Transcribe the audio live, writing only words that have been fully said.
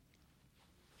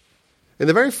In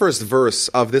the very first verse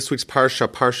of this week's Parsha,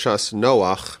 Parshas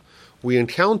Noach, we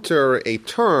encounter a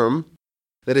term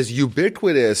that is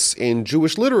ubiquitous in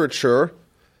Jewish literature,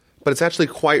 but it's actually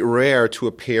quite rare to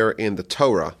appear in the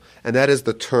Torah, and that is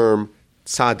the term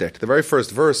Tzadik. The very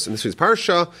first verse in this week's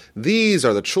Parsha, these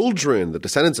are the children, the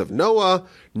descendants of Noah.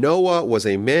 Noah was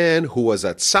a man who was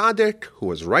a Tzadik, who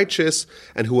was righteous,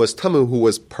 and who was Tamim, who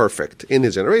was perfect in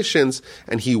his generations,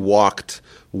 and he walked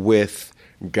with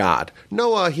God.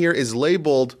 Noah here is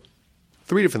labeled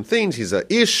three different things. He's a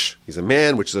ish, he's a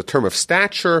man, which is a term of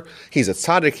stature. He's a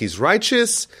tzaddik, he's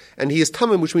righteous. And he is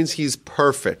tamim, which means he's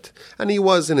perfect. And he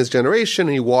was in his generation,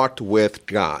 and he walked with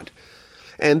God.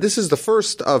 And this is the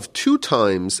first of two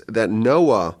times that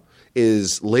Noah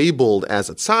is labeled as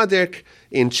a tzaddik.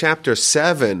 In chapter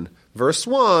 7, verse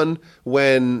 1,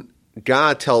 when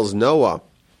God tells Noah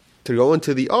to go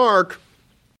into the ark,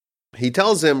 he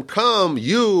tells him, come,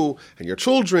 you and your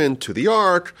children, to the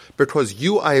ark, because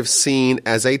you I have seen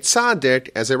as a tzaddik,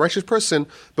 as a righteous person,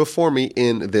 before me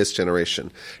in this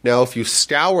generation. Now, if you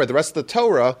scour the rest of the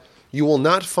Torah, you will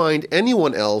not find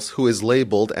anyone else who is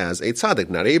labeled as a tzaddik.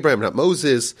 Not Abraham, not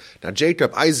Moses, not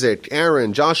Jacob, Isaac,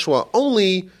 Aaron, Joshua,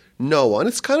 only Noah. And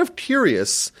it's kind of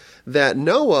curious that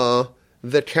Noah,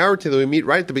 the character that we meet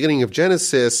right at the beginning of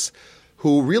Genesis,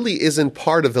 who really isn't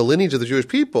part of the lineage of the Jewish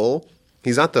people,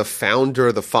 he's not the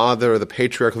founder, the father, the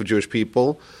patriarch of the Jewish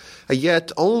people.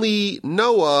 Yet only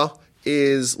Noah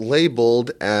is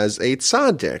labeled as a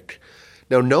tzaddik.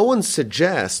 Now, no one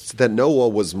suggests that Noah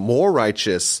was more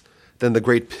righteous than the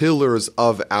great pillars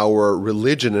of our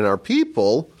religion and our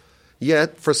people.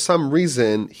 Yet, for some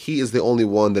reason, he is the only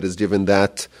one that is given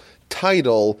that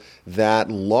title, that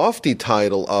lofty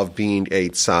title of being a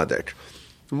tzaddik.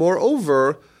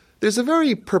 Moreover, there's a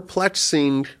very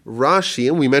perplexing Rashi,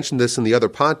 and we mentioned this in the other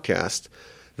podcast,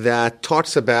 that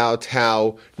talks about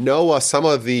how Noah, some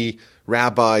of the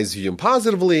rabbis view him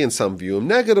positively and some view him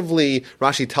negatively.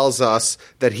 Rashi tells us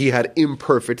that he had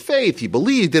imperfect faith. He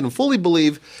believed, didn't fully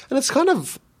believe, and it's kind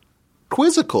of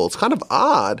quizzical. It's kind of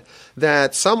odd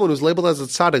that someone who's labeled as a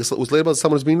tzaddik, who's labeled as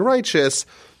someone who's being righteous,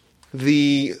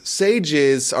 the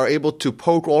sages are able to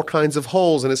poke all kinds of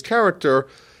holes in his character.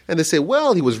 And they say,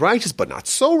 well, he was righteous, but not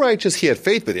so righteous. He had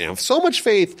faith, but he didn't have so much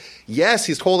faith. Yes,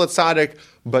 he's called a tzaddik,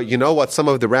 but you know what? Some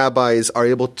of the rabbis are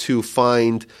able to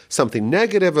find something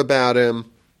negative about him.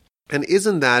 And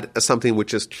isn't that something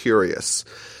which is curious?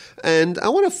 And I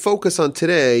want to focus on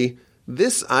today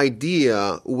this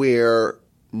idea where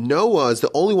Noah is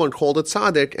the only one called a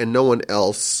tzaddik and no one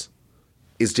else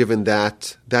is given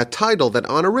that title, that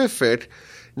honorific.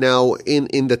 Now,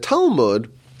 in the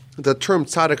Talmud, the term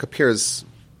tzaddik appears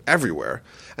everywhere.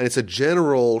 And it's a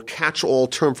general catch-all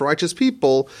term for righteous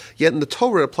people, yet in the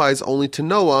Torah it applies only to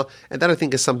Noah, and that I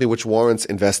think is something which warrants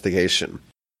investigation.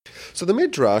 So the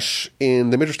Midrash,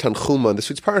 in the Midrash Tanchuma, in this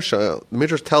week's Parsha, the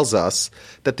Midrash tells us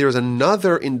that there is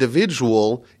another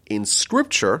individual in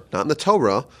Scripture, not in the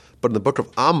Torah, but in the book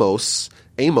of Amos,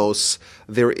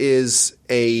 there is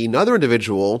another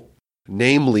individual,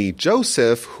 namely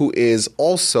Joseph, who is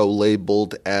also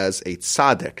labeled as a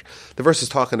tzaddik. The verse is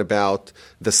talking about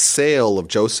the sale of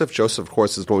Joseph. Joseph, of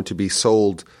course, is going to be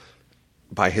sold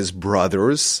by his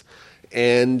brothers,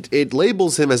 and it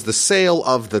labels him as the sale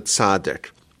of the tzaddik.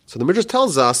 So the Midrash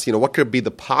tells us, what could be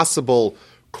the possible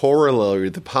corollary,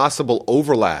 the possible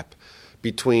overlap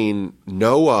between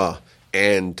Noah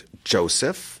and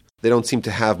Joseph. They don't seem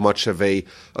to have much of a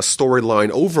storyline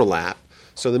overlap.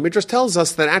 So the Midrash tells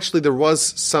us that actually there was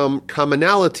some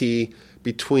commonality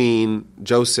between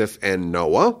Joseph and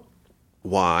Noah.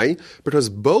 Why? Because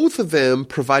both of them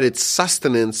provided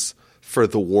sustenance for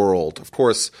the world. Of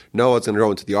course, Noah's going to go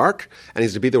into the ark, and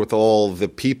he's to be there with all the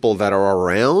people that are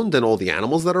around and all the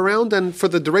animals that are around. And for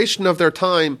the duration of their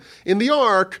time in the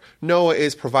ark, Noah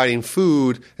is providing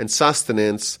food and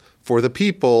sustenance for the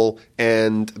people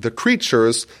and the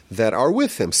creatures that are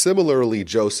with him. Similarly,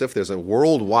 Joseph, there's a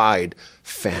worldwide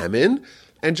famine,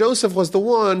 and Joseph was the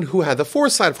one who had the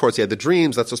foresight. Of course, he had the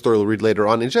dreams. That's a story we'll read later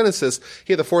on in Genesis.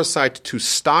 He had the foresight to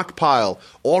stockpile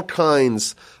all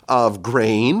kinds of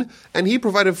grain, and he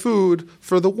provided food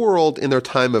for the world in their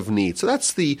time of need. So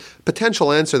that's the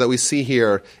potential answer that we see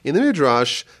here in the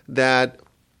Midrash, that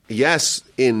yes,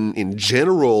 in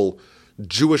general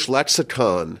Jewish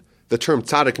lexicon, the term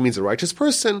tzaddik means a righteous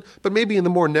person, but maybe in the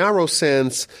more narrow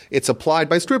sense, it's applied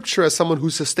by Scripture as someone who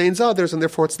sustains others, and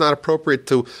therefore it's not appropriate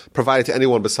to provide it to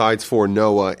anyone besides for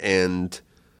Noah and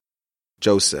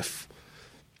Joseph.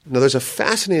 Now, there's a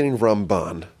fascinating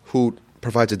Ramban who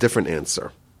provides a different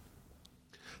answer.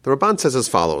 The Ramban says as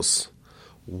follows: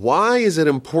 why is it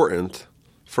important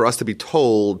for us to be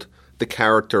told the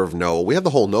character of Noah. We have the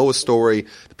whole Noah story.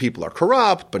 The people are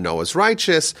corrupt, but Noah's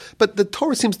righteous. But the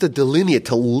Torah seems to delineate,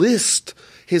 to list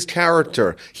his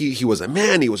character. He was a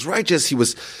man, he was righteous, he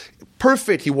was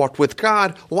perfect, he walked with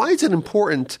God. Why is it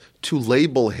important to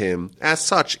label him as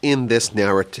such in this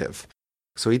narrative?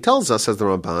 So he tells us, says the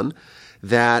Ramban,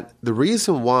 that the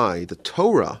reason why the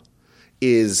Torah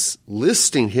is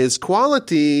listing his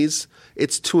qualities,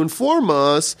 it's to inform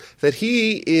us that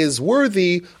he is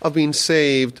worthy of being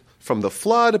saved from the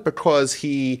flood because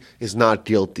he is not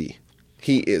guilty.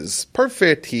 He is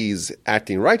perfect, he's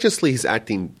acting righteously, he's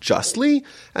acting justly,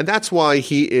 and that's why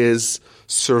he is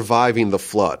surviving the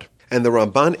flood. And the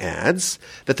Ramban adds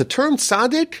that the term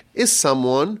Tzadik is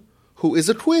someone who is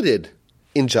acquitted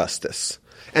in justice.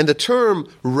 And the term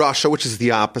Rasha, which is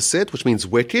the opposite, which means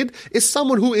wicked, is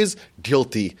someone who is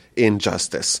guilty in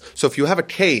justice. So if you have a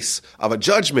case of a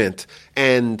judgment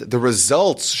and the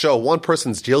results show one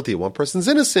person's guilty, one person's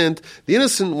innocent, the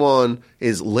innocent one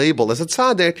is labeled as a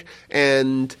tzaddik,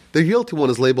 and the guilty one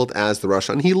is labeled as the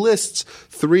Rasha. And he lists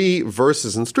 3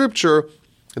 verses in Scripture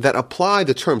that apply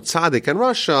the term tzaddik and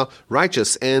Rasha,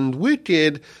 righteous and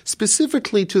wicked,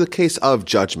 specifically to the case of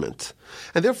judgment.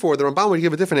 And therefore, the Ramban would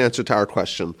give a different answer to our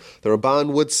question. The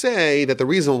Ramban would say that the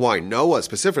reason why Noah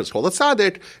specifically is called a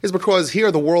tzaddik is because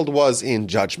here the world was in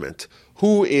judgment.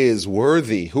 Who is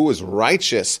worthy, who is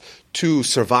righteous to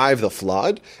survive the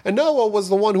flood? And Noah was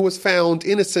the one who was found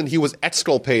innocent. He was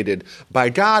exculpated by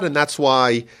God, and that's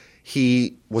why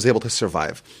he was able to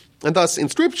survive. And thus, in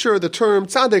Scripture, the term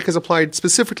tzaddik is applied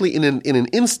specifically in an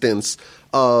instance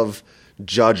of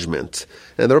judgment.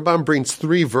 And the Ramban brings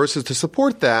 3 verses to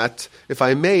support that. If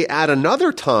I may add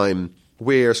another time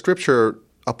where Scripture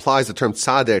applies the term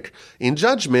tzaddik in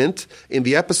judgment, in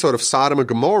the episode of Sodom and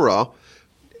Gomorrah,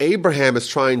 Abraham is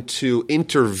trying to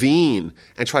intervene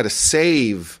and try to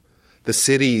save the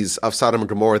cities of Sodom and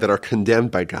Gomorrah that are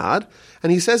condemned by God.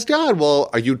 And he says, God,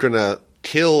 well, are you going to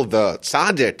kill the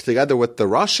tzaddik together with the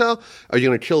Rasha? Are you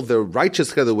going to kill the righteous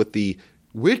together with the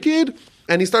wicked?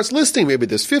 And he starts listing, maybe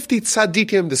there's 50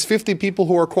 tzaddikim, there's 50 people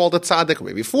who are called a tzaddik,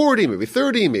 maybe 40, maybe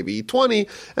 30, maybe 20.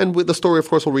 And with the story, of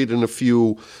course, we'll read in a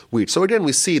few weeks. So again,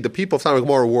 we see the people of Sodom and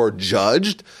Gomorrah were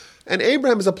judged, and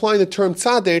Abraham is applying the term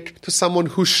tzaddik to someone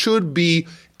who should be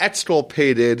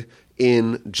exculpated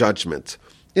in judgment.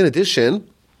 In addition,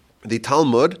 the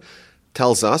Talmud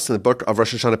tells us in the book of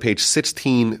Rosh Hashanah, page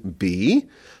 16b,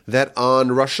 that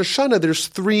on Rosh Hashanah there's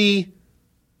 3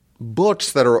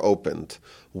 books that are opened.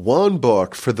 One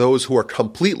book for those who are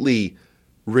completely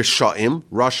Risha'im,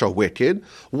 Rasha wicked,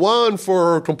 one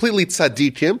for completely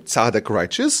Tzadikim, Tzadik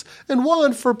righteous, and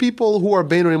one for people who are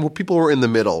Beinonim, people who are in the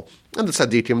middle. And the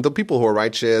Tzadikim, the people who are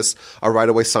righteous, are right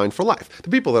away signed for life. The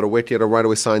people that are wicked are right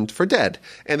away signed for dead.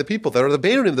 And the people that are the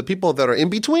Beinonim, the people that are in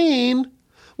between,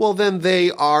 well then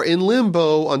they are in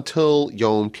limbo until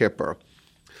Yom Kippur.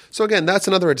 So again, that's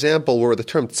another example where the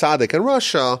term Tzadik and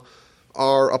Rasha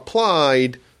are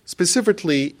applied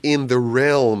specifically in the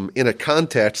realm, in a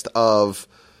context of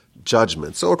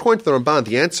judgment. So according to the Ramban,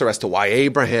 the answer as to why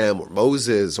Abraham or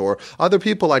Moses or other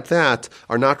people like that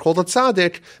are not called a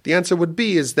tzaddik, the answer would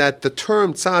be is that the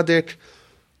term tzaddik,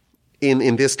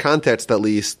 in this context at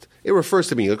least, it refers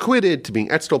to being acquitted, to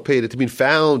being exculpated, to being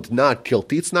found not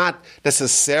guilty. It's not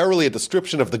necessarily a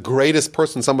description of the greatest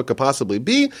person someone could possibly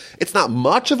be. It's not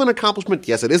much of an accomplishment.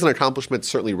 Yes, it is an accomplishment,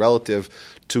 certainly relative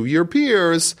to your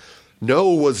peers.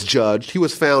 Noah was judged, he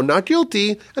was found not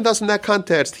guilty, and thus in that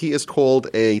context, he is called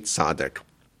a tzaddik.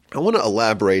 I want to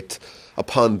elaborate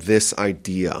upon this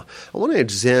idea. I want to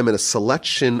examine a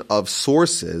selection of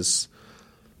sources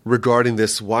regarding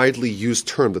this widely used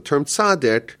term, the term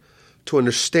tzaddik, to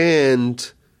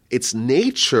understand its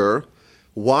nature,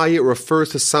 why it refers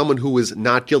to someone who is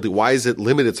not guilty, why is it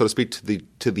limited, so to speak,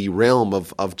 to the realm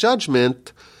of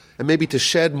judgment, and maybe to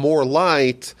shed more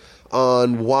light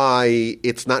on why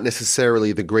it's not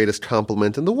necessarily the greatest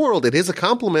compliment in the world. It is a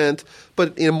compliment,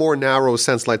 but in a more narrow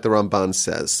sense, like the Ramban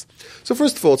says. So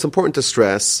first of all, it's important to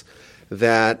stress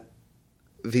that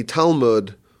the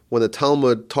Talmud, when the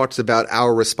Talmud talks about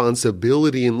our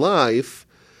responsibility in life,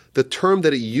 the term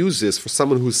that it uses for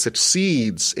someone who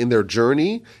succeeds in their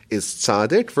journey is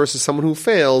tzaddik versus someone who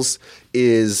fails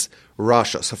is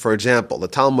rasha. So for example, the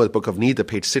Talmud, book of Nida,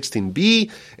 page 16b,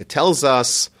 it tells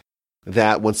us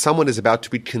that when someone is about to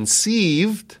be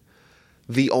conceived,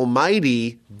 the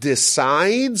Almighty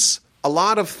decides a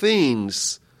lot of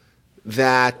things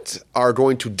that are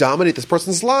going to dominate this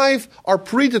person's life are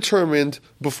predetermined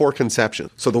before conception.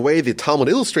 So the way the Talmud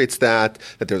illustrates that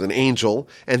there's an angel,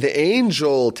 and the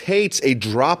angel takes a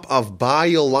drop of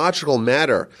biological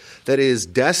matter that is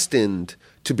destined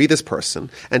to be this person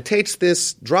and takes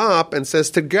this drop and says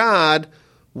to God,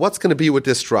 what's going to be with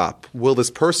this drop? Will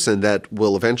this person that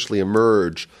will eventually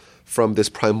emerge from this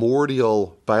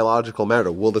primordial biological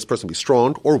matter, will this person be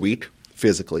strong or weak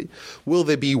physically? Will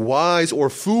they be wise or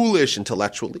foolish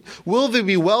intellectually? Will they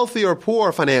be wealthy or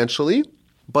poor financially?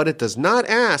 But it does not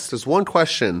ask, there's one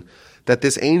question that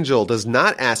this angel does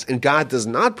not ask and God does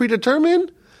not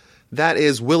predetermine. That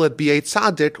is, will it be a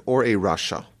tzaddik or a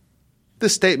rasha?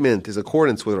 This statement is in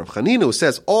accordance with Rav Chanina, who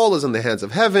says all is in the hands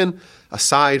of heaven,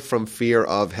 aside from fear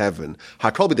of heaven.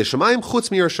 There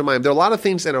are a lot of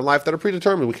things in our life that are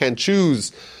predetermined. We can't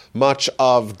choose much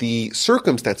of the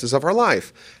circumstances of our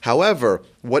life. However,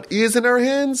 what is in our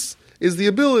hands is the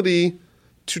ability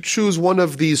to choose one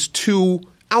of these two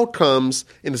outcomes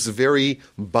in this very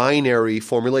binary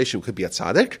formulation. We could be a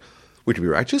tzaddik, we could be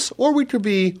righteous, or we could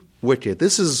be wicked.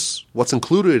 This is what's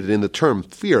included in the term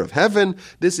fear of heaven.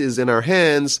 This is in our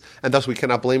hands, and thus we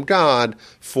cannot blame God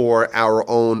for our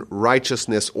own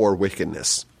righteousness or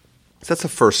wickedness. So that's the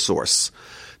first source.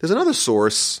 There's another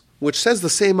source which says the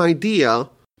same idea,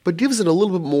 but gives it a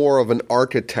little bit more of an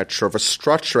architecture, of a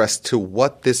structure as to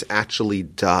what this actually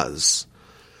does.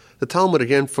 The Talmud,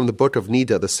 again, from the book of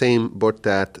Nida, the same book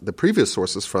that the previous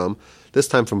source is from, this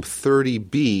time from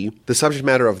 30b. The subject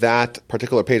matter of that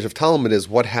particular page of Talmud is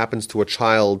what happens to a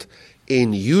child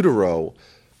in utero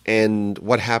and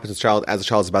what happens to a child as a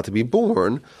child is about to be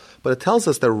born. But it tells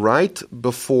us that right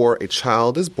before a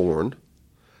child is born,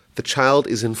 the child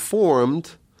is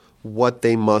informed what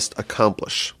they must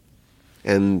accomplish.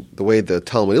 And the way the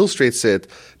Talmud illustrates it,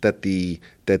 that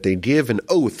they give an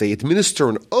oath, they administer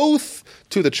an oath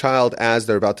to the child as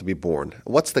they're about to be born.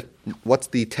 What's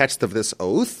the text of this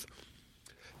oath?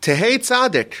 Tehei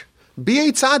tzaddik, be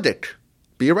a tzaddik,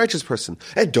 be a righteous person,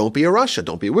 and don't be a rasha,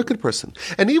 don't be a wicked person.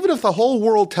 And even if the whole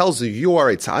world tells you you are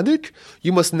a tzaddik,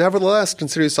 you must nevertheless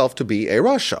consider yourself to be a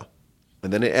rasha.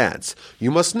 And then it adds,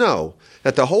 you must know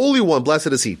that the Holy One, blessed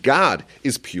is He, God,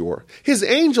 is pure, His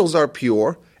angels are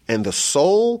pure, and the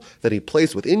soul that He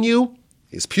placed within you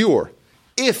is pure.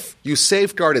 If you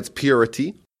safeguard its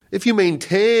purity, if you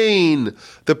maintain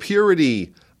the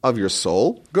purity of your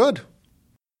soul, good.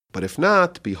 But if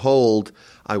not, behold,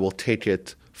 I will take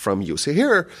it from you. So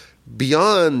here,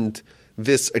 beyond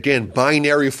this, again,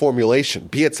 binary formulation,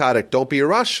 be a tzaddik, don't be a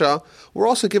rasha, we're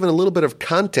also given a little bit of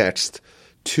context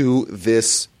to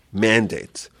this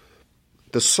mandate.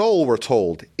 The soul, we're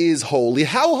told, is holy.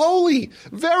 How holy?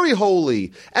 Very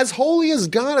holy. As holy as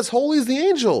God, as holy as the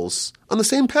angels, on the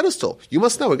same pedestal. You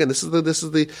must know. Again, this is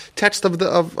the text of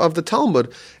the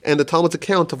Talmud and the Talmud's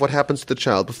account of what happens to the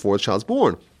child before the child's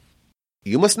born.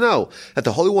 You must know that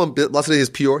the Holy One, blessed is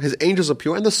pure, His angels are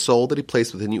pure, and the soul that He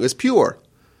placed within you is pure.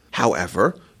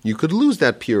 However, you could lose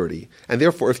that purity, and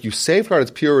therefore, if you safeguard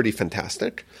its purity,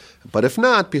 fantastic. But if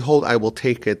not, behold, I will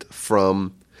take it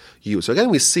from you. So again,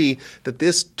 we see that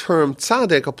this term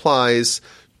tzaddik applies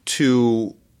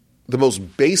to the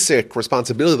most basic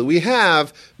responsibility that we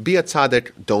have, be a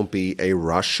tzaddik, don't be a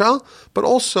rasha, but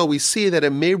also we see that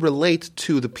it may relate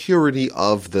to the purity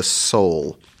of the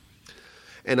soul.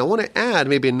 And I want to add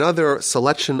maybe another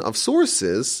selection of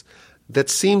sources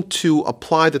that seem to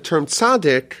apply the term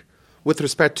tzaddik with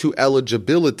respect to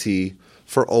eligibility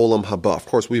for olam haba. Of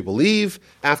course, we believe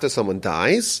after someone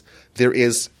dies, there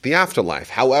is the afterlife.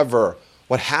 However,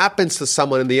 what happens to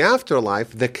someone in the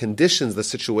afterlife, the conditions, the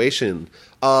situation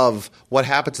of what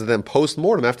happens to them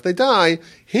post-mortem after they die,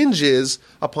 hinges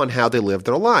upon how they live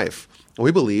their life.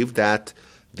 We believe that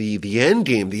the end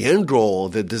game, the end goal,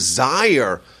 the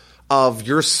desire of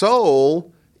your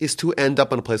soul is to end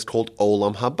up in a place called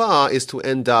olam haba, is to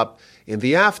end up in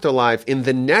the afterlife, in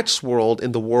the next world,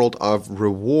 in the world of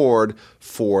reward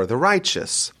for the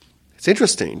righteous. It's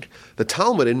interesting. The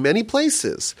Talmud, in many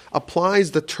places,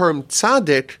 applies the term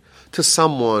tzaddik to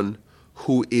someone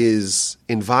who is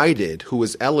invited, who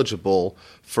is eligible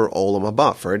for olam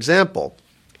haba. For example,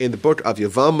 in the book of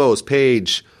Yevamos,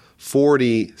 page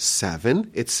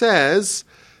 47, it says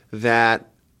that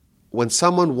when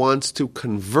someone wants to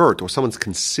convert, or someone's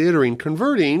considering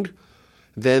converting,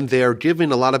 then they're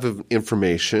given a lot of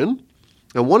information.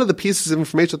 And one of the pieces of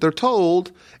information that they're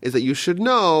told is that you should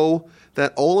know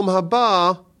that olam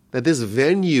haba, that this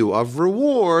venue of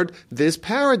reward, this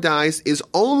paradise, is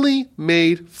only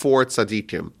made for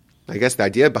tzaddikim. I guess the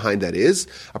idea behind that is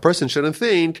a person shouldn't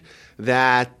think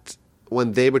that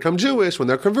when they become Jewish, when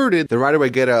they're converted, they right away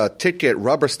get a ticket,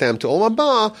 rubber stamp to olam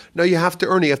haba. No, you have to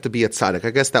earn it, you have to be a tzaddik.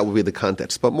 I guess that would be the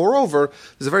context. But moreover,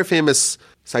 there's a very famous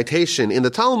citation in the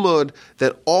Talmud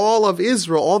that all of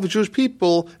Israel, all the Jewish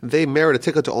people, they merit a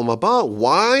ticket to olam haba.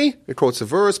 Why? It quotes a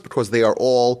verse, because they are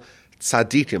all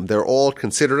tzadikim. They're all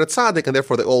considered a tzaddik, and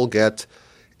therefore they all get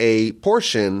a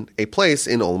portion, a place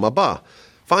in Olam Haba.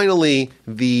 Finally,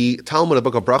 the Talmud, the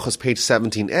Book of Brachos, page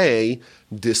 17a,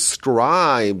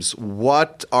 describes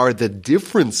what are the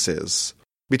differences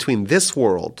between this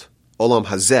world, Olam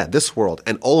Hazeh, this world,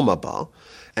 and Olam Haba.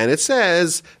 And it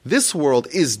says, this world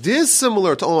is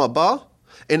dissimilar to Olam Haba.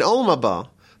 In Olam Haba,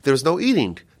 there's no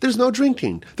eating, there's no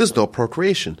drinking, there's no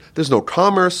procreation, there's no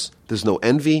commerce, there's no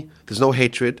envy, there's no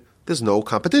hatred, there's no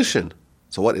competition.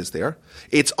 So what is there?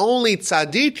 It's only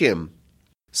tzadikim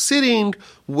sitting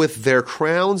with their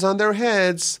crowns on their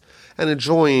heads and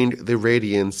enjoying the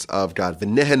radiance of God.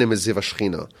 V'nehenim eziv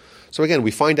hashchina. So again,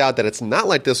 we find out that it's not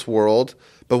like this world,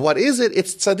 but what is it?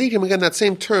 It's tzadikim. Again, that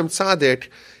same term, tzadik,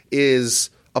 is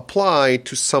applied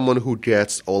to someone who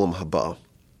gets Olam Haba.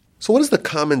 So what is the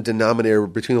common denominator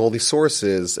between all these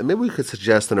sources? And maybe we could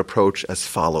suggest an approach as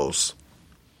follows.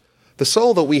 The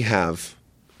soul that we have,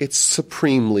 it's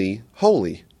supremely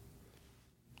holy.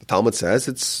 The Talmud says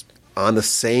it's on the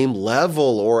same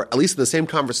level, or at least in the same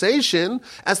conversation,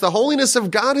 as the holiness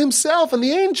of God himself and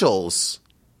the angels.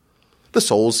 The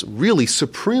soul's really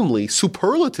supremely,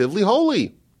 superlatively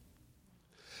holy.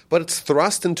 But it's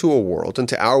thrust into a world,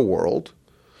 into our world,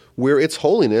 where its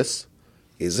holiness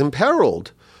is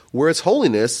imperiled, where its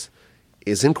holiness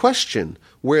is in question,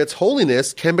 where its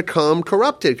holiness can become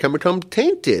corrupted, can become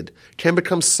tainted, can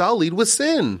become sullied with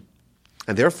sin.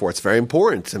 And therefore, it's very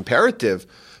important, it's imperative,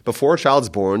 before a child's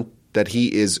born, that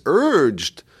he is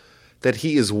urged, that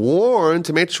he is warned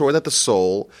to make sure that the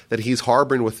soul that he's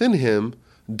harboring within him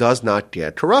does not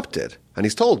get corrupted. And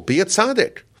he's told, be a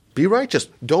tzaddik, be righteous,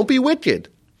 don't be wicked.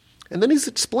 And then he's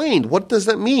explained, what does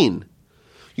that mean?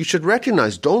 You should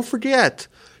recognize, don't forget,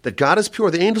 that God is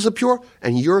pure, the angels are pure,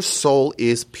 and your soul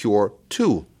is pure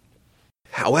too.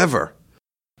 However,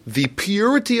 the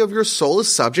purity of your soul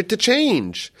is subject to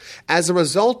change. As a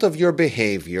result of your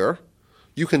behavior,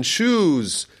 you can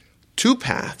choose two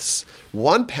paths.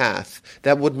 One path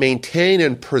that would maintain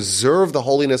and preserve the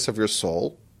holiness of your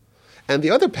soul, and the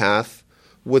other path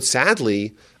would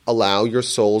sadly allow your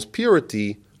soul's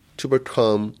purity to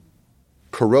become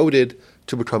corroded,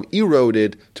 to become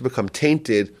eroded, to become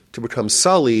tainted, to become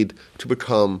sullied, to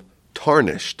become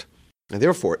tarnished. And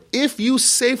therefore, if you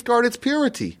safeguard its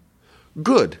purity,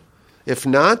 good. If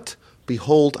not,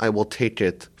 behold, I will take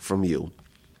it from you.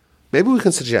 Maybe we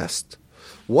can suggest,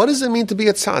 what does it mean to be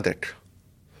a tzaddik?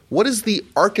 What is the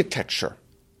architecture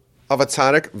of a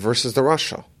tzaddik versus the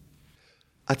rasha?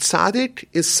 A tzaddik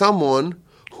is someone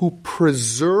who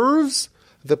preserves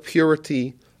the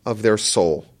purity of their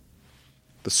soul.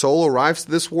 The soul arrives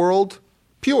to this world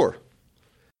pure.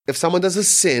 If someone does a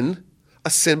sin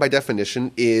by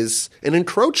definition is an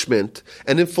encroachment,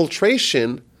 an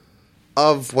infiltration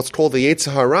of what's called the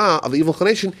Yetzer Hara, of the evil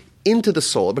inclination, into the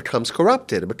soul. It becomes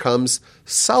corrupted, it becomes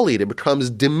sullied, it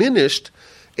becomes diminished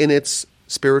in its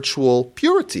spiritual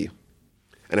purity.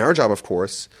 And our job, of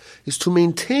course, is to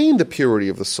maintain the purity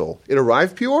of the soul. It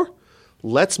arrived pure,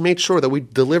 let's make sure that we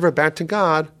deliver back to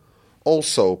God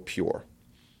also pure.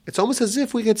 It's almost as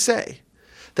if we could say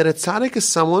that a tzaddik is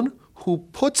someone who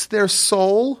puts their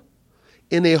soul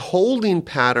in a holding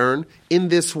pattern in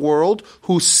this world,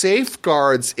 who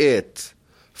safeguards it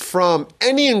from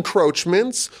any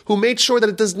encroachments, who makes sure that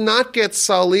it does not get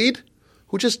sullied,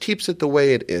 who just keeps it the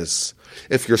way it is.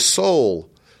 If your soul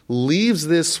leaves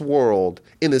this world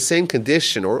in the same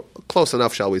condition, or close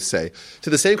enough, shall we say, to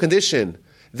the same condition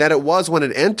that it was when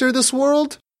it entered this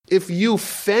world, if you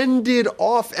fended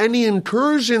off any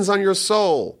incursions on your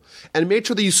soul and made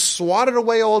sure that you swatted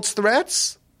away all its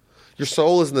threats, your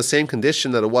soul is in the same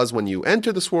condition that it was when you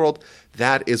entered this world.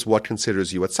 That is what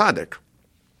considers you a tzaddik.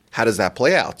 How does that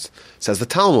play out? Says the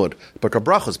Talmud, Book of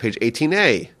Brachos, page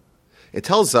 18a. It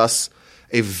tells us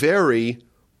a very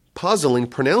puzzling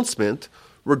pronouncement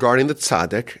regarding the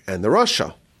tzaddik and the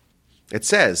rasha. It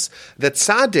says that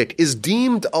tzaddik is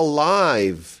deemed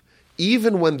alive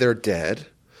even when they're dead.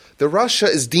 The rasha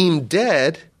is deemed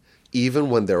dead even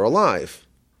when they're alive.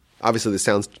 Obviously, this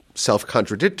sounds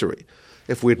self-contradictory.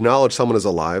 If we acknowledge someone is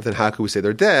alive, then how can we say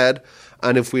they're dead?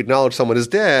 And if we acknowledge someone is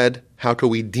dead, how can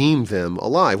we deem them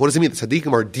alive? What does it mean? The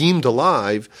tzaddikim are deemed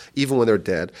alive even when they're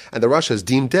dead, and the rasha is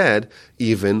deemed dead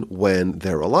even when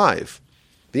they're alive.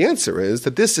 The answer is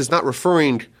that this is not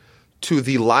referring to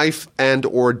the life and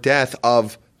or death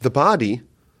of the body,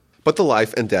 but the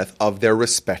life and death of their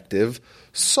respective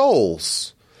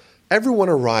souls. Everyone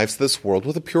arrives to this world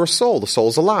with a pure soul. The soul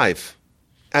is alive.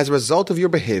 As a result of your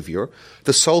behavior,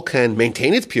 the soul can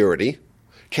maintain its purity,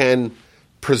 can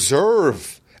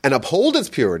preserve and uphold its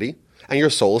purity, and your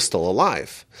soul is still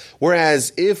alive.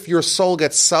 Whereas if your soul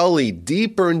gets sullied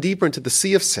deeper and deeper into the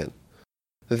sea of sin,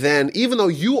 then even though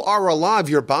you are alive,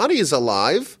 your body is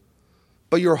alive,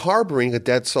 but you're harboring a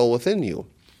dead soul within you.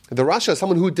 The Rasha is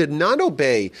someone who did not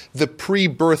obey the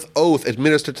pre-birth oath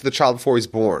administered to the child before he's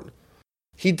born.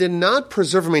 He did not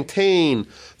preserve and maintain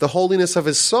the holiness of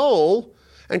his soul,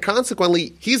 and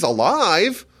consequently, he's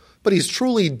alive, but he's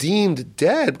truly deemed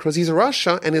dead because he's a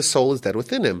Rasha and his soul is dead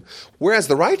within him. Whereas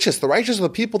the righteous are the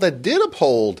people that did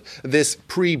uphold this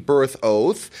pre-birth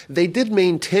oath. They did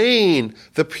maintain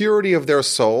the purity of their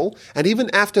soul, and even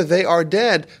after they are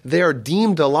dead, they are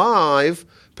deemed alive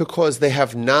because they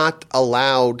have not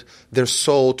allowed their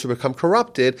soul to become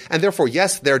corrupted. And therefore,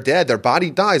 yes, they're dead, their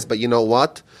body dies, but you know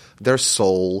what? Their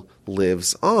soul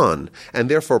lives on. And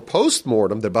therefore,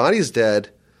 post-mortem, their body's dead,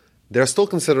 they're still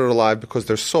considered alive because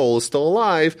their soul is still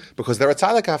alive, because they're a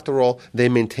tzaddik after all. They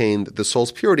maintained the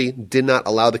soul's purity, did not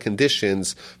allow the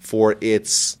conditions for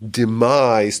its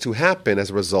demise to happen as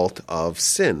a result of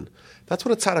sin. That's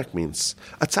what a tzaddik means.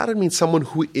 A tzaddik means someone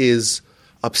who is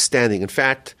upstanding. In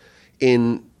fact,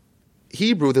 in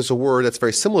Hebrew, there's a word that's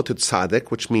very similar to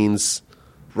tzaddik, which means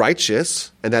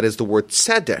righteous, and that is the word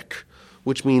tzedek,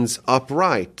 which means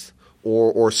upright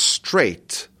or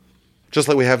straight. Just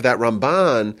like we have that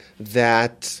Ramban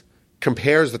that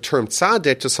compares the term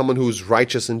tzaddik to someone who's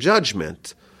righteous in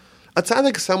judgment. A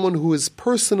tzaddik is someone who is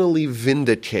personally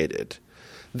vindicated.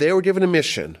 They were given a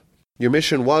mission. Your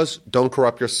mission was, don't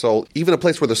corrupt your soul, even a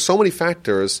place where there's so many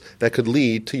factors that could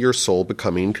lead to your soul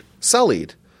becoming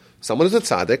sullied. Someone who's a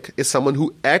tzaddik is someone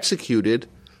who executed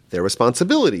their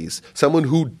responsibilities, someone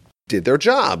who did their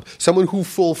job, someone who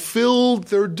fulfilled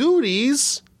their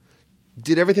duties,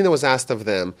 did everything that was asked of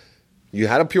them. You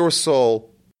had a pure soul,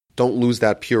 don't lose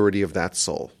that purity of that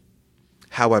soul.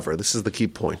 However, this is the key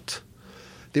point.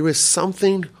 There is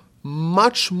something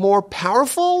much more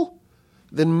powerful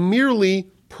than merely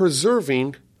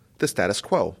preserving the status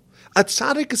quo. A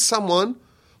tzaddik is someone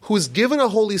who is given a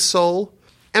holy soul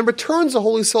and returns a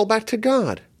holy soul back to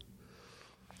God.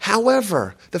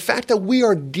 However, the fact that we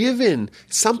are given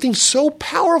something so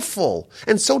powerful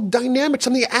and so dynamic,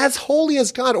 something as holy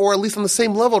as God, or at least on the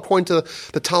same level according to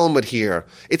the Talmud here,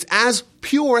 it's as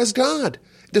pure as God.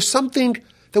 There's something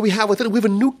that we have within it. We have a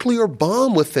nuclear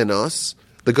bomb within us,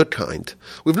 the good kind.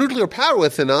 We have nuclear power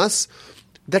within us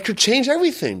that could change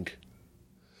everything.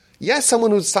 Yes, someone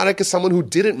who's tzaddik is someone who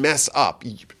didn't mess up.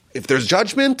 If there's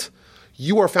judgment,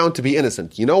 you are found to be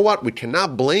innocent. You know what? We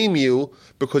cannot blame you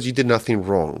because you did nothing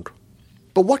wrong.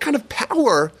 But what kind of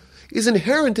power is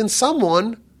inherent in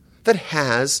someone that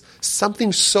has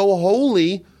something so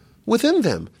holy within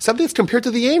them? Something that's compared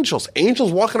to the angels.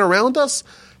 Angels walking around us?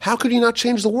 How could you not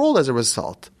change the world as a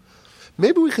result?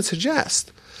 Maybe we could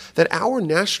suggest that our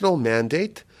national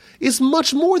mandate is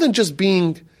much more than just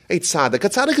being a tzaddik. A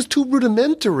tzaddik is too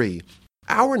rudimentary.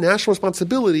 Our national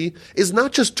responsibility is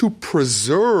not just to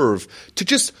preserve, to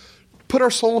just put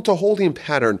our soul into a holding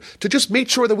pattern, to just make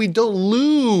sure that we don't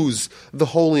lose the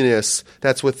holiness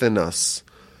that's within us.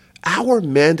 Our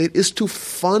mandate is to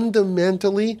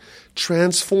fundamentally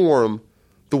transform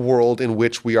the world in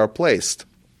which we are placed.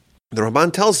 The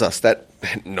Ramban tells us that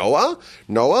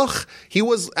Noach, he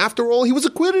was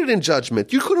acquitted in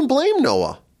judgment. You couldn't blame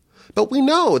Noah. But we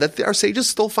know that our sages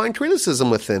still find criticism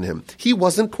within him. He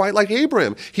wasn't quite like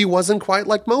Abraham. He wasn't quite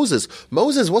like Moses.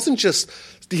 Moses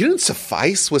he didn't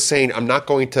suffice with saying, I'm not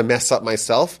going to mess up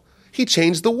myself. He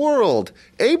changed the world.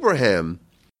 Abraham,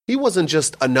 he wasn't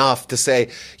just enough to say,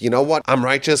 you know what, I'm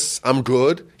righteous, I'm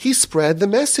good. He spread the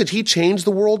message. He changed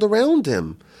the world around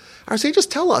him. Our sages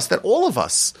tell us that all of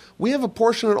us, we have a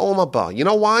portion in Olam Haba. You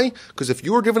know why? Because if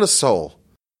you were given a soul,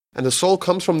 and the soul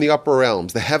comes from the upper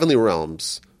realms, the heavenly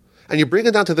realms, and you bring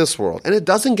it down to this world, and it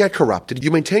doesn't get corrupted,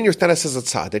 you maintain your status as a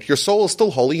tzaddik, your soul is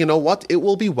still holy, you know what? It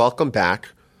will be welcomed back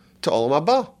to Olam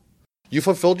Haba. You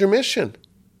fulfilled your mission.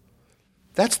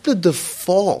 That's the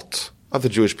default of the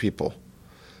Jewish people.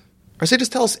 Our sages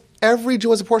tell us every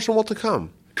Jew has a portion of world to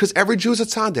come, because every Jew is a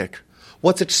tzaddik.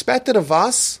 What's expected of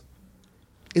us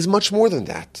is much more than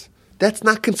that. That's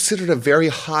not considered a very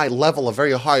high level, a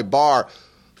very high bar.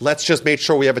 Let's just make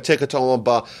sure we have a ticket to Olam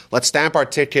Haba. Let's stamp our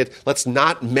ticket. Let's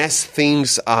not mess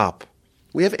things up.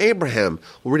 We have Abraham.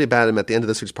 We'll read about him at the end of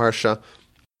this week's parsha.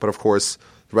 But of course,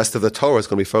 the rest of the Torah is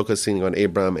going to be focusing on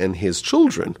Abraham and his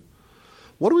children.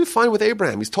 What do we find with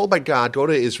Abraham? He's told by God, go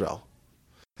to Israel.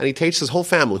 And he takes his whole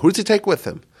family. Who does he take with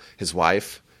him? His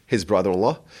wife, his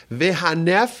brother-in-law.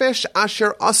 V'hanefesh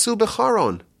asher asu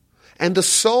b'charon. And the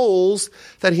souls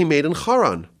that he made in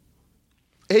Haran.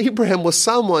 Abraham was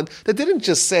someone that didn't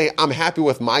just say, I'm happy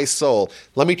with my soul.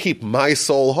 Let me keep my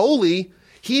soul holy.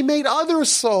 He made other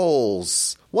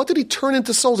souls What did he turn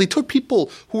into souls? He took people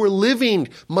who were living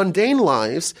mundane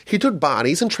lives, he took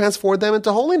bodies and transformed them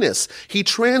into holiness. He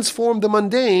transformed the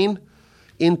mundane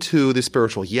into the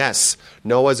spiritual. Yes,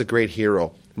 Noah is a great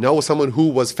hero. Noah was someone who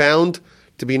was found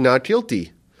to be not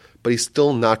guilty, but he's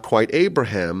still not quite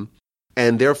Abraham.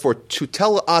 And therefore, to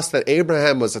tell us that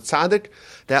Abraham was a tzaddik,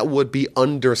 that would be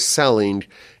underselling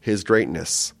his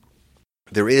greatness.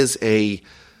 There is a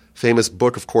famous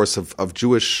book, of course, of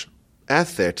Jewish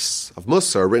ethics, of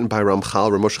Musar, written by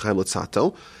Ramchal, Rav Moshe Chaim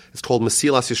Luzzatto. It's called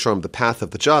Mesilas Yesharim, the path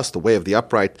of the just, the way of the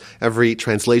upright. Every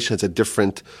translation has a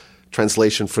different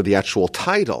translation for the actual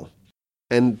title.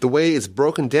 And the way it's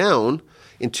broken down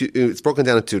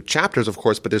into chapters, of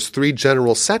course, but there's 3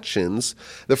 general sections.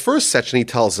 The first section, he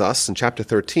tells us, in chapter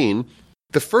 13,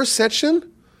 the first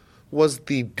section was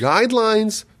the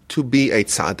guidelines to be a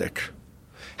tzaddik.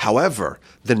 However,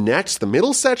 the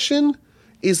middle section,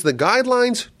 is the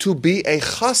guidelines to be a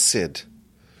chassid,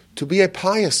 to be a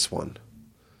pious one.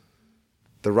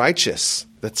 The righteous,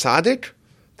 the tzaddik,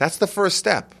 that's the first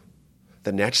step.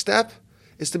 The next step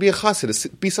is to be a chassid, is to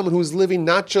be someone who is living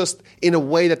not just in a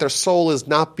way that their soul is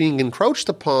not being encroached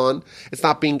upon, it's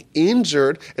not being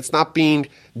injured, it's not being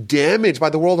damaged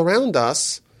by the world around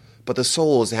us, but the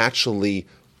soul is actually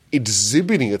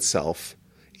exhibiting itself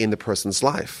in the person's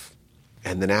life.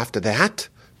 And then after that,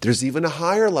 there's even a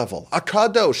higher level, a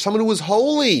kadosh, someone who is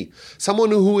holy, someone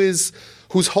whose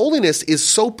holiness is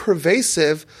so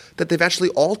pervasive that they've actually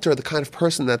altered the kind of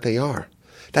person that they are.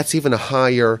 That's even a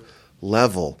higher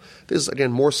level. There's,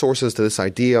 again, more sources to this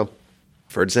idea.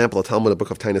 For example, the Talmud, the book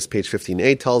of Tainus, page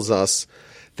 15a, tells us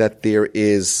that there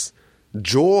is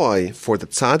joy for the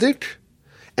tzaddik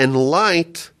and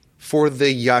light for the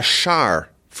yashar,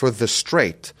 for the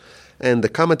straight. And the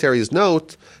commentaries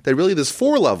note that really there's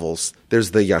 4 levels.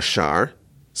 There's the yashar,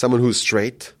 someone who's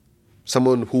straight,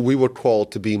 someone who we would call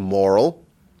to be moral,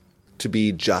 to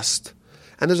be just.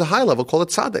 And there's a high level called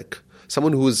a tzaddik,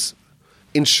 someone who's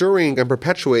ensuring and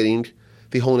perpetuating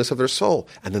the holiness of their soul.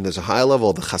 And then there's a high level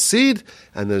of the chassid,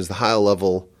 and there's the high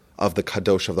level of the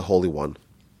kadosh, of the Holy One.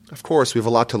 Of course, we have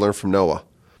a lot to learn from Noah.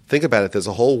 Think about it. There's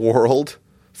a whole world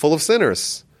full of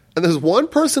sinners. And there's one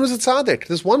person who's a tzaddik.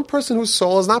 There's one person whose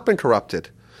soul has not been corrupted.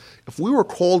 If we were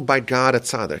called by God a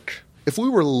tzaddik, if we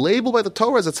were labeled by the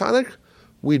Torah as a tzaddik,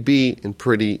 we'd be in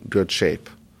pretty good shape.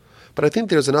 But I think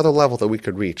there's another level that we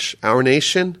could reach. Our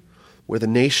nation, we're the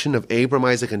nation of Abraham,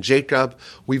 Isaac, and Jacob.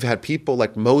 We've had people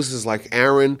like Moses, like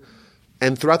Aaron.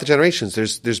 And throughout the generations,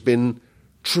 there's been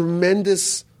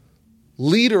tremendous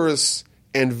leaders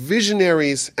and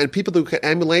visionaries and people who could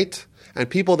emulate, and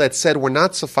people that said we're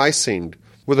not sufficing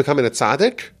with becoming a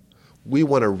tzaddik. We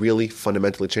want to really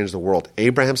fundamentally change the world.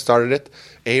 Abraham started it.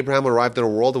 Abraham arrived in a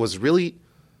world that was really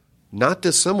not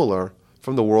dissimilar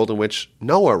from the world in which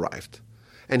Noah arrived.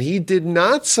 And he did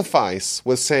not suffice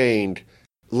with saying,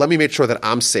 let me make sure that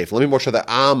I'm safe. Let me make sure that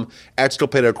I'm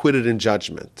exculpated or acquitted in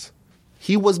judgment.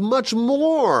 He was much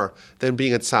more than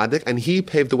being a tzaddik, and he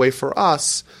paved the way for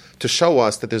us to show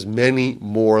us that there's many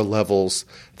more levels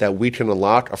that we can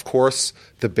unlock. Of course,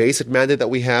 the basic mandate that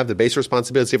we have, the basic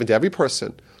responsibility is given to every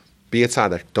person. Be a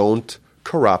tzaddik. Don't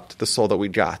corrupt the soul that we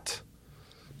got.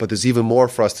 But there's even more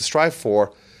for us to strive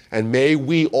for, and may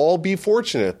we all be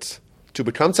fortunate to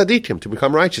become tzaddikim, to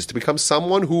become righteous, to become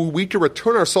someone who we can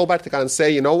return our soul back to God and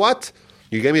say, you know what?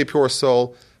 You gave me a pure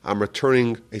soul. I'm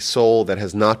returning a soul that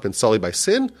has not been sullied by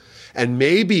sin. And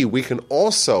maybe we can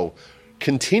also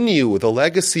continue the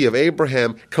legacy of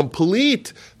Abraham,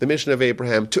 complete the mission of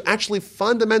Abraham, to actually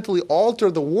fundamentally alter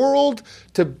the world,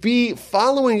 to be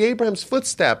following Abraham's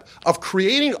footstep of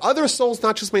creating other souls,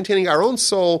 not just maintaining our own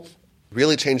soul,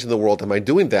 really changing the world. And by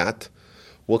doing that,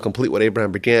 we'll complete what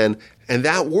Abraham began. And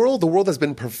that world, the world that's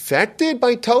been perfected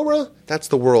by Torah, that's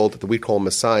the world that we call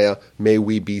Messiah. May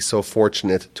we be so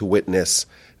fortunate to witness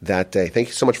that day. Thank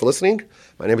you so much for listening.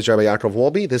 My name is Rabbi Yaakov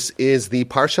Wolbe. This is the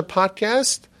Parsha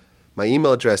Podcast. My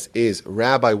email address is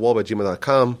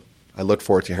rabbiwolbe@gmail.com. I look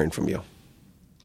forward to hearing from you.